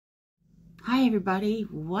Hi everybody,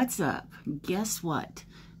 what's up? Guess what?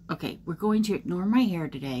 Okay, we're going to ignore my hair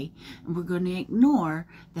today, and we're going to ignore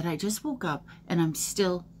that I just woke up and I'm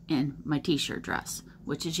still in my t-shirt dress,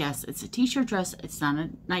 which is, yes, it's a t-shirt dress. It's not a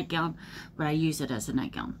nightgown, but I use it as a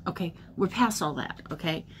nightgown. Okay, we're past all that,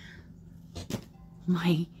 okay?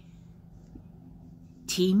 My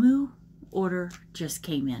Temu order just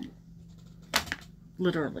came in.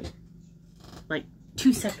 Literally. Like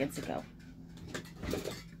 2 seconds ago.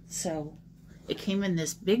 So it came in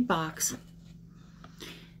this big box.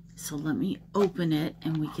 So let me open it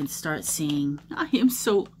and we can start seeing. I'm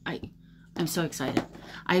so excited.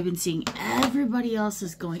 I've been seeing everybody else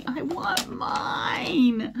is going, I want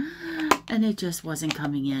mine. And it just wasn't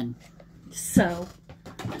coming in. So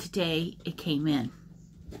today it came in.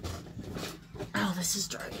 Oh, this is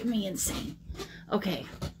driving me insane. Okay.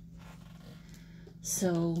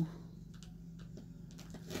 So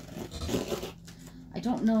I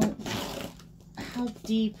don't know how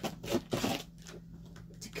deep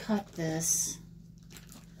to cut this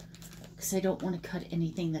because I don't want to cut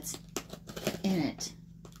anything that's in it.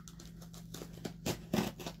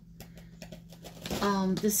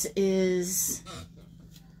 This is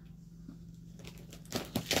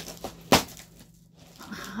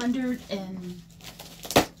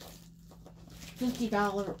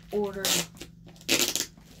 $150 order.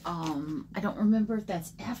 I don't remember if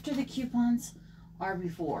that's after the coupons or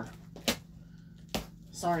before.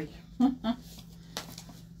 Sorry. I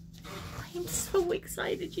am so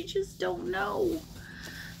excited. You just don't know.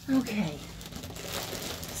 Okay.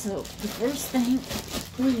 So the first thing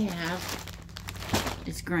we have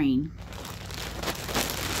is green.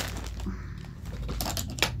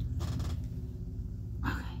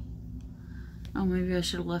 Okay. Oh, maybe I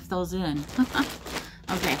should have left those in.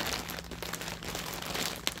 Okay.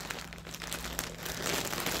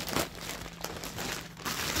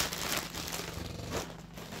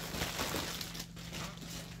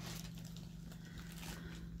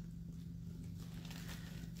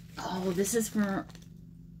 Oh, this is for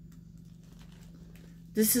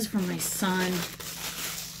my son.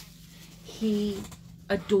 He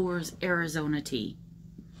adores Arizona tea.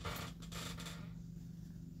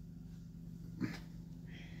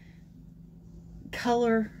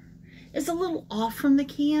 Color is a little off from the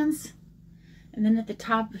cans. And then at the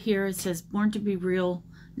top here it says born to be real,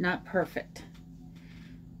 not perfect.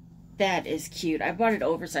 That is cute. I bought it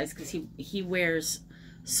oversized because he wears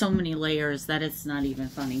so many layers that it's not even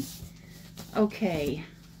funny. Okay.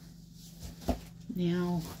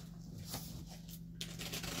 Now,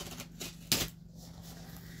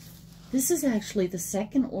 this is actually the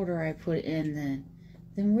second order I put in then.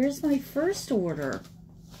 Then where's my first order?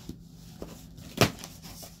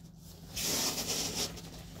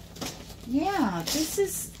 Yeah, this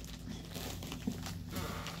is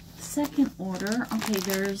second order. Okay,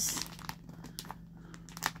 there's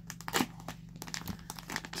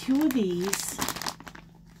 2 of these.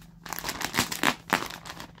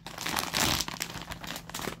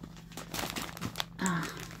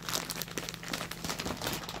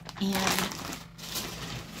 And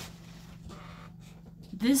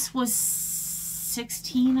this was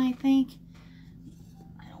 16, I think.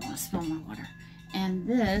 I don't want to spill my water. And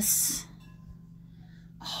this,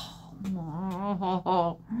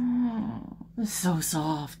 oh, it's so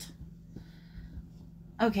soft.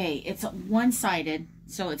 Okay, it's one-sided,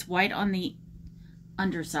 so it's white on the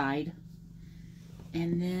underside.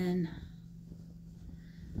 And then,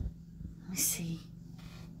 let me see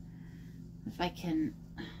if I can,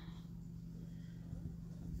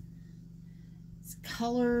 it's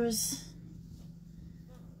colors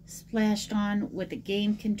splashed on with a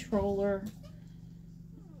game controller.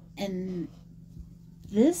 And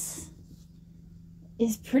this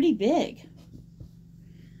is pretty big.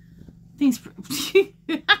 Things.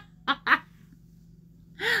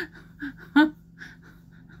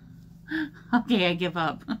 Okay, I give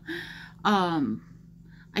up.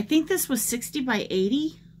 I think this was 60 by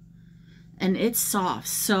 80, and it's soft.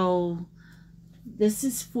 So this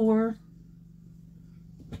is for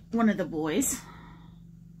one of the boys,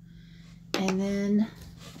 and then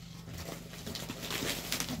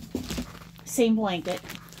same blanket.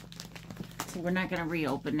 So we're not going to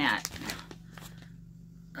reopen that.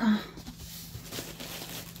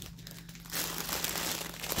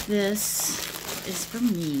 This is for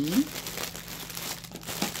me.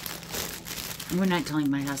 We're not telling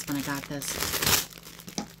my husband I got this.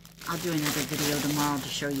 I'll do another video tomorrow to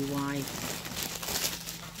show you why.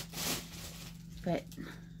 But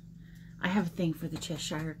I have a thing for the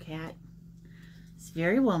Cheshire Cat. It's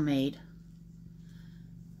very well made.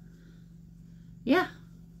 Yeah.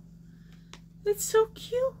 It's so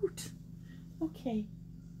cute. Okay.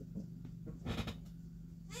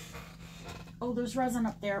 Oh, there's resin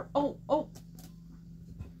up there. Oh, oh.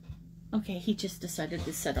 Okay, he just decided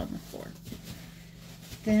to sit on the floor.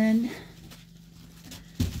 Then,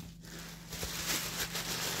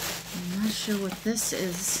 I'm not sure what this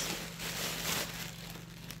is.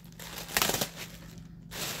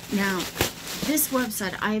 Now, this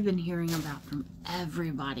website I've been hearing about from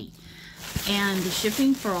everybody. And the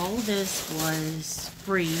shipping for all of this was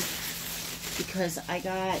free because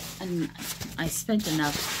I spent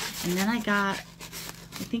enough. And then I got,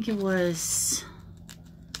 I think it was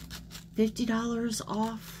 $50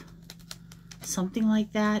 off, something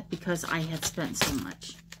like that, because I had spent so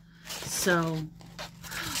much. So,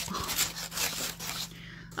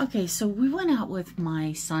 okay, so we went out with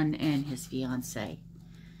my son and his fiance.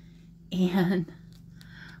 And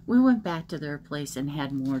we went back to their place and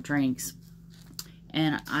had more drinks.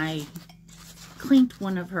 And I clinked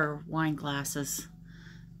one of her wine glasses.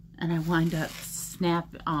 And I wound up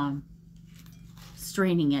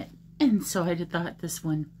straining it. And so I thought this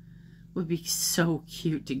one would be so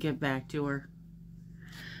cute to give back to her.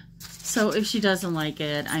 So if she doesn't like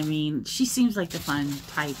it, I mean, she seems like the fun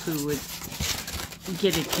type who would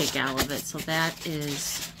get a kick out of it. So that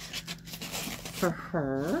is for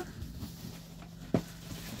her.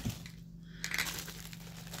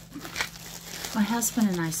 My husband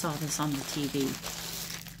and I saw this on the TV.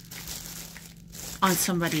 On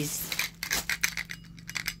somebody's...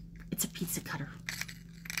 It's a pizza cutter.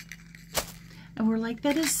 And we're like,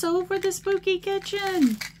 that is so for the spooky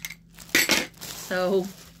kitchen. So...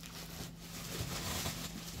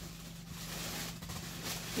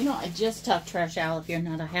 You know, I just took trash out here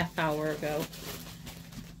not a half hour ago.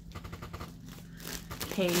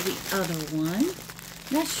 Okay, the other one.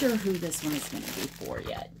 Not sure who this one is going to be for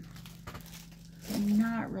yet. I'm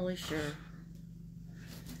not really sure.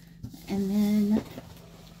 And then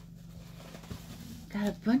got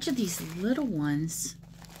a bunch of these little ones.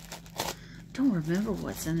 Don't remember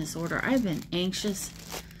what's in this order. I've been anxious.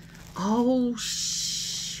 Oh,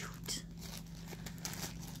 shoot.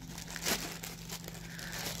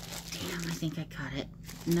 Damn, I think I caught it.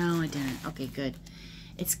 No, I didn't. Okay, good.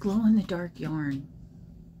 It's glow-in-the-dark yarn.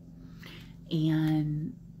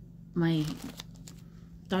 And my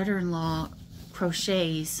daughter-in-law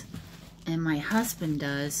crochets and my husband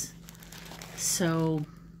does, so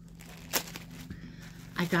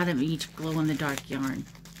I got them each glow-in-the-dark yarn.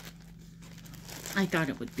 I thought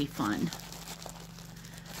it would be fun.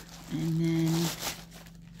 And then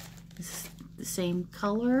this is the same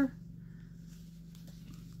color,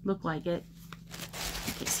 look like it.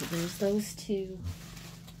 Okay, so there's those two.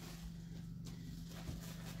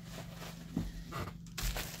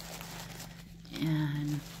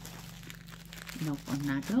 And nope, I'm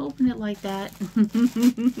not going to open it like that.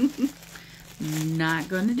 Not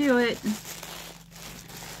going to do it.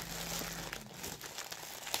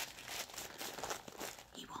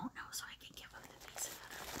 He won't know, so I can give him the piece of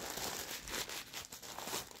butter.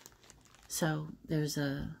 So there's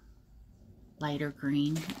a lighter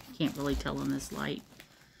green. Can't really tell in this light.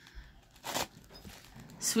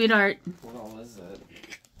 Sweetheart. What all is it?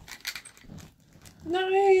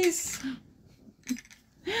 Nice!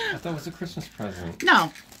 I thought it was a Christmas present.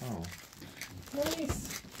 No. Oh.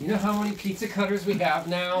 Nice. You know how many pizza cutters we have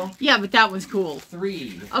now? Yeah, but that was cool.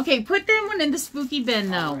 3. Okay, put that one in the spooky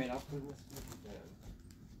bin, though. Alright, I'll put it in the spooky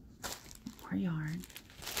bin. More yarn.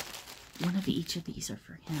 One of each of these are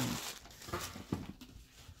for him.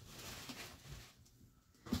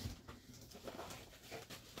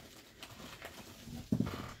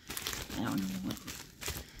 I don't know what...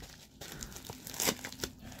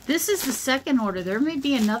 This is the second order. There may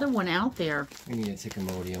be another one out there. I need to take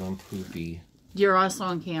Imodium. I'm poopy. You're also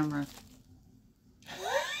on camera.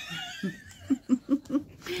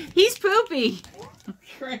 He's poopy.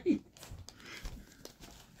 Great.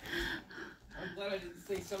 I'm glad I didn't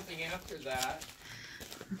say something after that.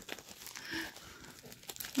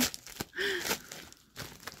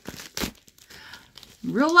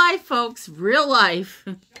 Real life, folks. Real life.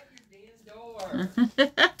 Shut your damn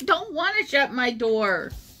door. Don't want to shut my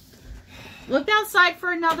door. Look outside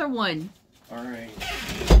for another one. Alright.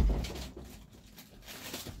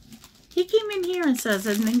 He came in here and says,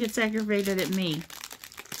 and then gets aggravated at me.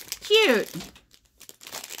 Cute.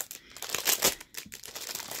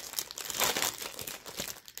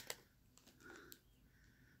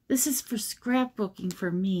 This is for scrapbooking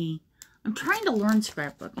for me. I'm trying to learn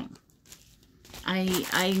scrapbooking.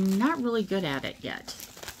 I'm not really good at it yet.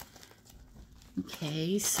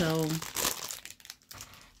 Okay, so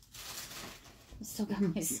I still got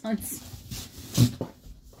my son's.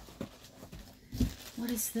 What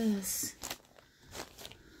is this?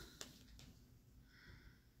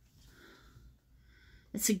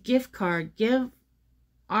 It's a gift card. Give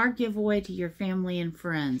our giveaway to your family and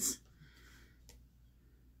friends.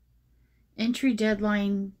 Entry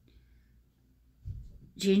deadline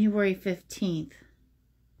January 15th.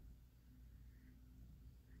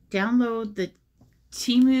 Download the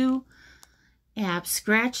Temu app,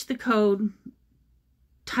 scratch the code,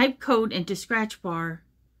 type code into scratch bar,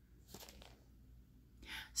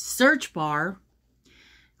 search bar,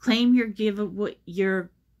 claim your giveaway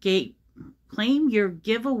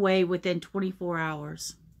within 24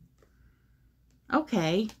 hours.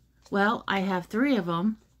 Okay, well, I have 3 of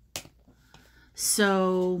them,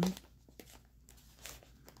 so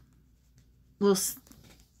we'll,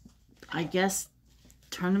 I guess,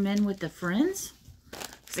 turn them in with the friends,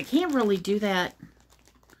 because I can't really do that.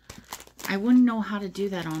 I wouldn't know how to do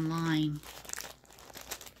that online.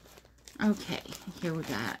 Okay, here we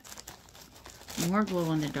got more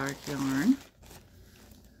glow-in-the-dark yarn.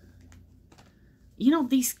 You know,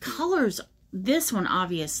 these colors, this one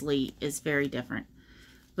obviously is very different,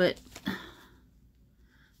 but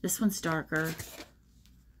this one's darker.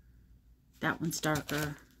 That one's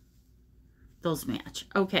darker. Those match.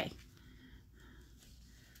 Okay.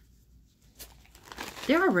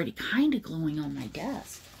 They're already kind of glowing on my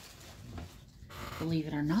desk, believe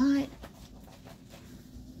it or not.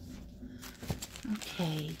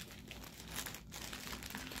 Okay.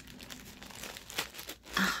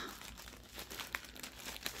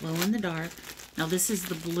 Glow in the dark. Now this is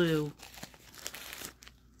the blue.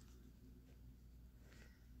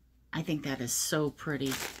 I think that is so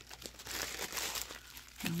pretty.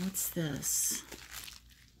 Now what's this?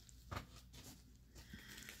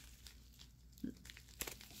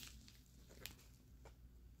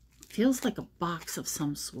 Feels like a box of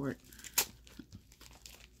some sort.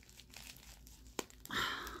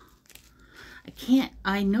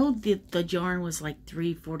 I know the yarn was like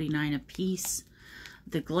 $3.49 a piece.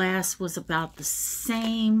 The glass was about the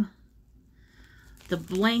same. The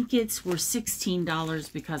blankets were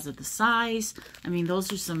 $16 because of the size. I mean,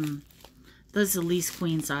 those are at least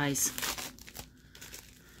queen size.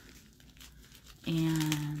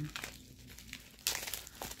 And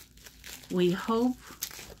we hope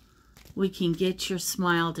we can get your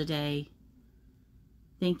smile today.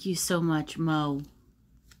 Thank you so much, Mo.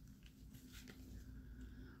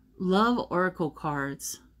 Love Oracle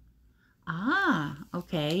cards. Ah,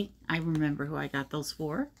 okay. I remember who I got those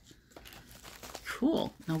for.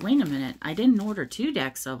 Cool. Now, wait a minute. I didn't order 2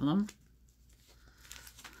 decks of them.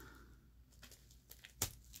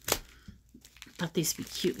 Thought these would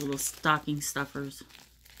be cute little stocking stuffers.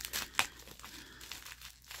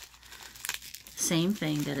 Same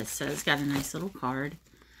thing that it says. Got a nice little card.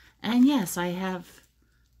 And yes, I have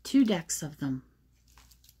 2 decks of them.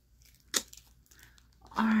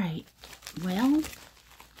 All right. Well,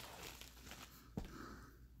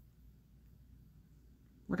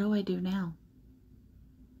 what do I do now?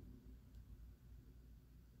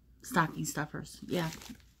 Stocking stuffers. Yeah,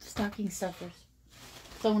 stocking stuffers.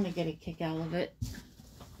 So I want to get a kick out of it.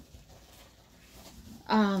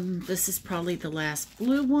 This is probably the last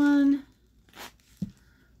blue one.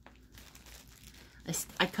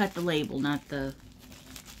 I cut the label, not the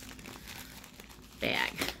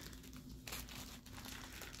bag.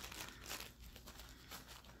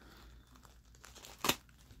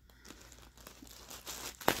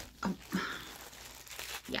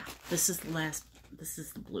 Yeah, this is the last. This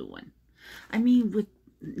is the blue one. I mean, with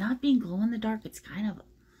not being glow in the dark, it's kind of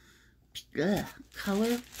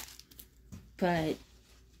color, but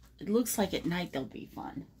it looks like at night they'll be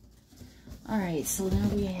fun. All right, so now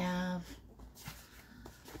we have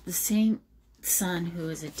the same son who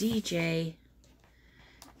is a DJ.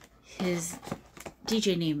 His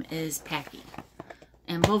DJ name is Packy,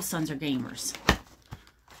 and both sons are gamers.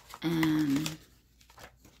 And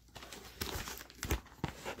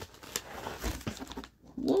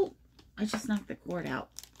whoa, I just knocked the cord out.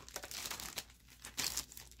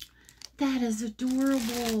 That is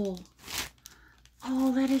adorable.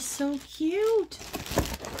 Oh, that is so cute.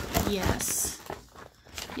 Yes.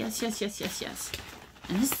 Yes, yes, yes, yes, yes.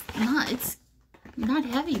 And it's not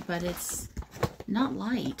heavy, but it's not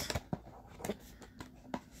light.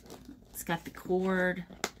 It's got the cord.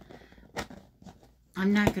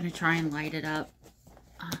 I'm not going to try and light it up.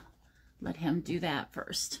 Let him do that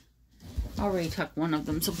first. I already took one of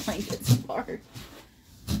them some blankets apart.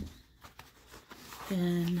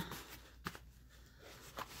 Then,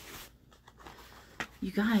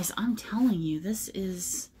 you guys, I'm telling you, this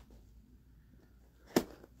is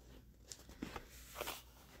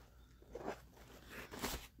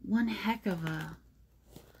one heck of a...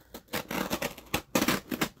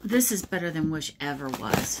 This is better than Wish ever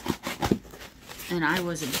was. And I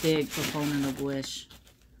was a big proponent of Wish.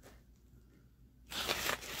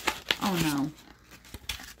 Oh no.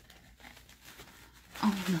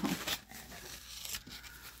 Oh no.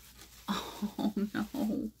 Oh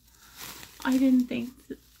no. I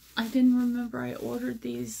didn't remember I ordered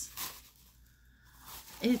these.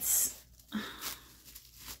 It's...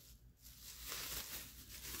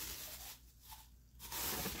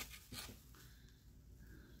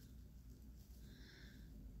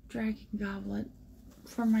 Dragon Goblet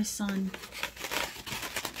for my son.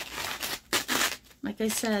 Like I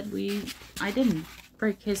said, I didn't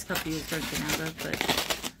break his cup he was drinking out of, but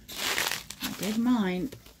I did mine.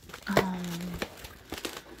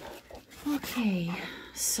 Okay,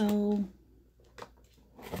 so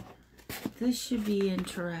this should be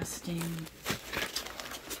interesting.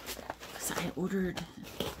 Because I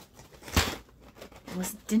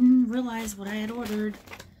didn't realize what I had ordered.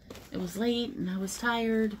 It was late and I was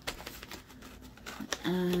tired.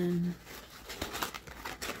 And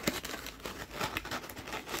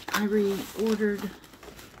I reordered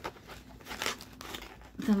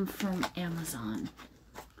them from Amazon,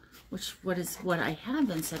 which is what I have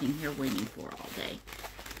been sitting here waiting for all day.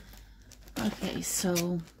 Okay,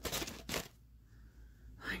 so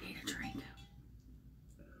I need a drink.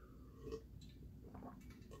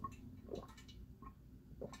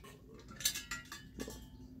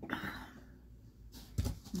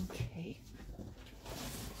 Okay.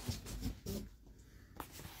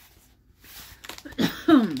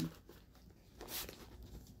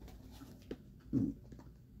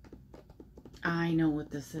 I know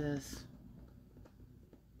what this is.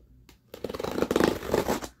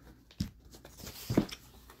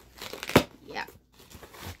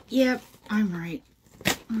 Yep, I'm right.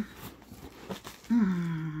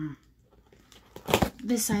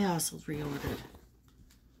 This I also reordered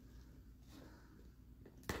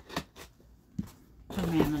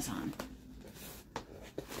from Amazon.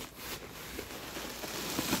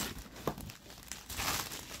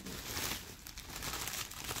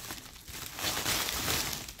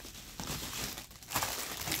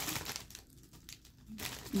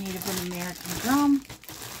 Native American drum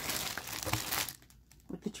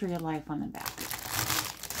with the Tree of Life on the back.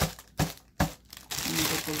 And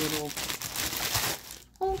get the little...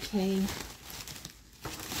 Okay.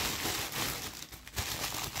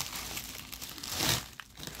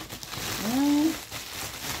 Well,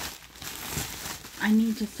 I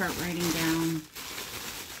need to start writing down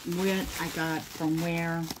what I got from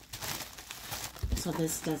where, so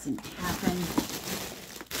this doesn't happen.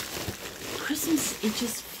 Christmas, it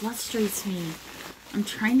just frustrates me. I'm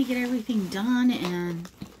trying to get everything done and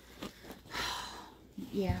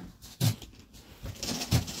yeah.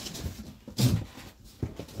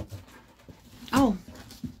 Oh,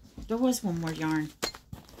 there was one more yarn.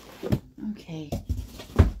 Okay.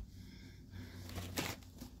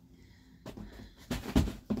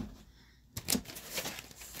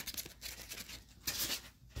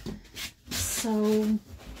 So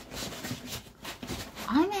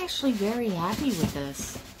I'm actually very happy with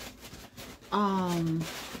this. I'm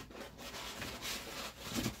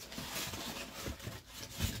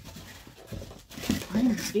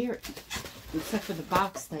very, except for the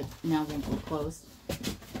box that now won't go closed.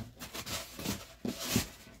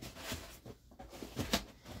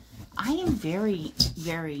 I am very,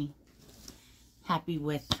 very happy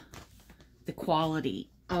with the quality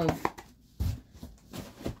of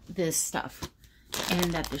this stuff.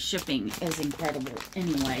 And that the shipping is incredible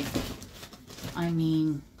anyway. I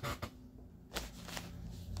mean...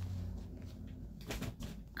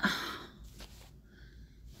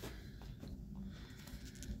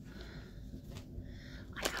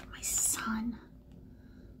 I got my son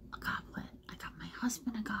a goblet. I got my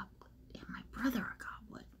husband a goblet. And my brother a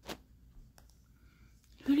goblet.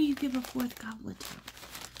 Who do you give a fourth goblet to?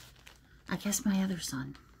 I guess my other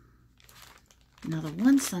son. Now the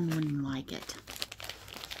one son wouldn't like it.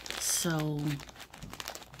 So,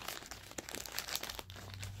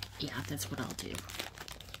 yeah, that's what I'll do.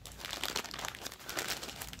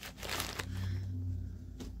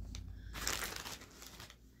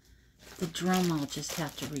 The drum I'll just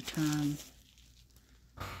have to return.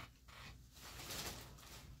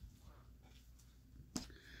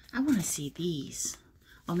 I want to see these.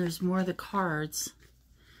 Oh, there's more of the cards.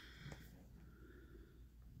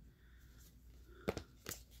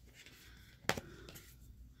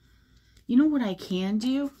 You know what I can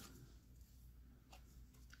do?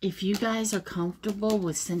 If you guys are comfortable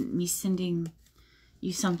with me sending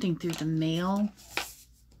you something through the mail,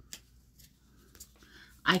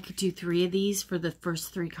 I could do 3 of these for the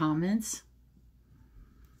first 3 comments.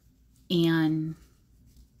 And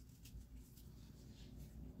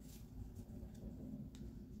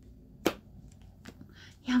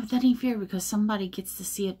Yeah, but that ain't fair because somebody gets to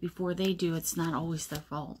see it before they do. It's not always their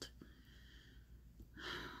fault.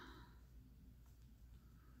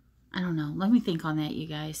 I don't know. Let me think on that, you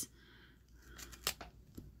guys.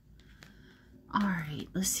 Alright,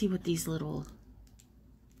 let's see what these little...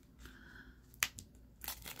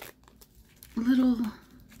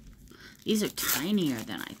 These are tinier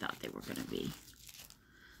than I thought they were going to be.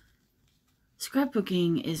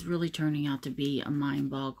 Scrapbooking is really turning out to be a mind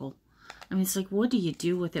boggle. I mean, it's like, what do you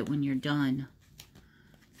do with it when you're done?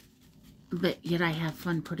 But yet I have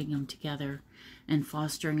fun putting them together and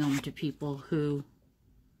fostering them to people who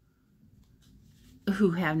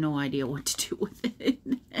have no idea what to do with it.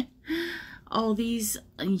 Oh, these,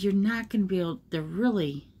 you're not going to be able, they're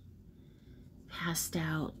really passed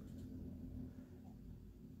out.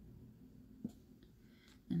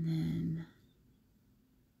 And then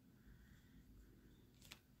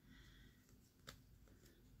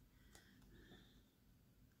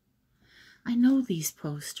I know these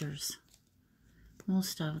posters,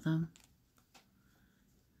 most of them.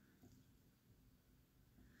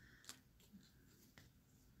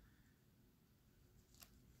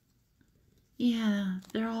 Yeah,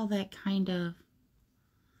 they're all that kind of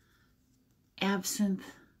absinthe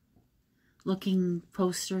looking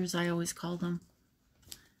posters, I always call them.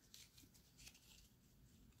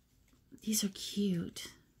 These are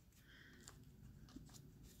cute.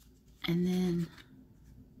 And then,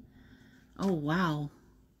 oh wow.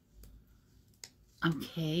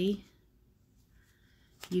 Okay.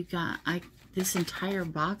 You got, this entire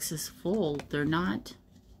box is full. They're not.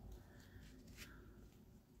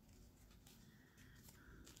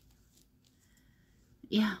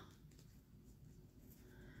 Yeah.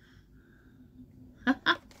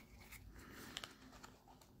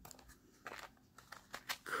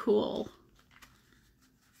 Cool.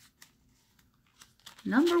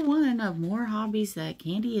 Number one of more hobbies that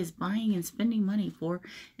Candy is buying and spending money for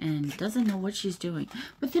and doesn't know what she's doing.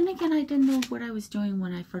 But then again, I didn't know what I was doing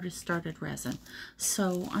when I first started resin.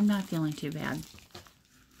 So I'm not feeling too bad.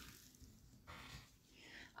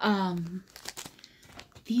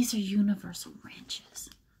 These are universal wrenches.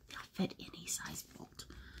 They'll fit any size bolt.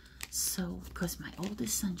 So, because my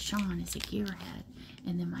oldest son, Sean, is a gearhead,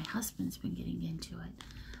 and then my husband's been getting into it,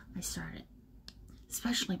 I started,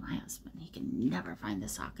 especially my husband. He can never find the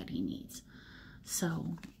socket he needs.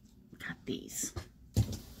 So, got these.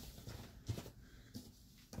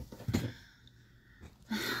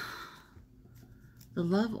 The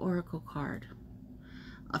Love Oracle card.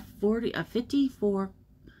 A 54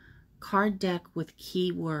 card deck with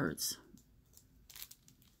keywords.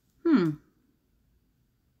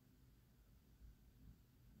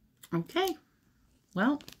 Okay.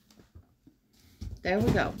 Well, there we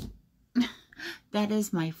go. That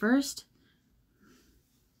is my first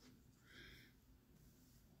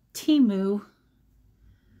Temu.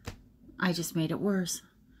 I just made it worse.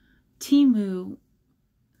 Temu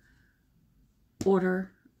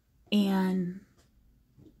order, and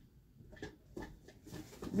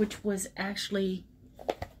which was actually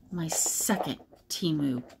my second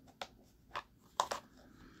Temu.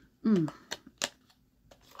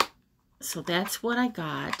 So that's what I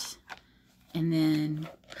got. And then,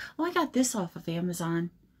 oh, I got this off of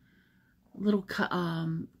Amazon. Little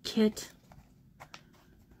kit.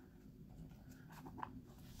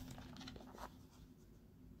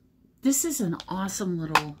 This is an awesome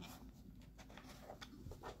little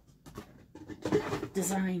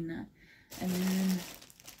design. And then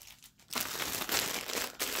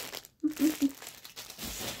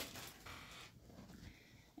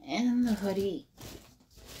and the hoodie.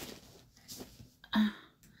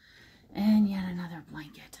 And yet another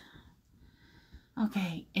blanket.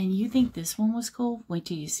 Okay, and you think this one was cool? Wait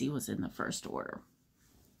till you see what's in the first order.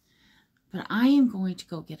 But I am going to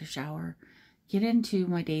go get a shower, get into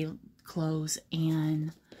my day clothes,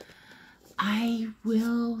 and I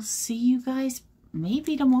will see you guys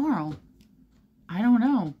maybe tomorrow. I don't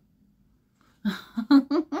know.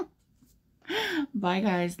 Bye,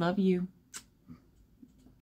 guys. Love you.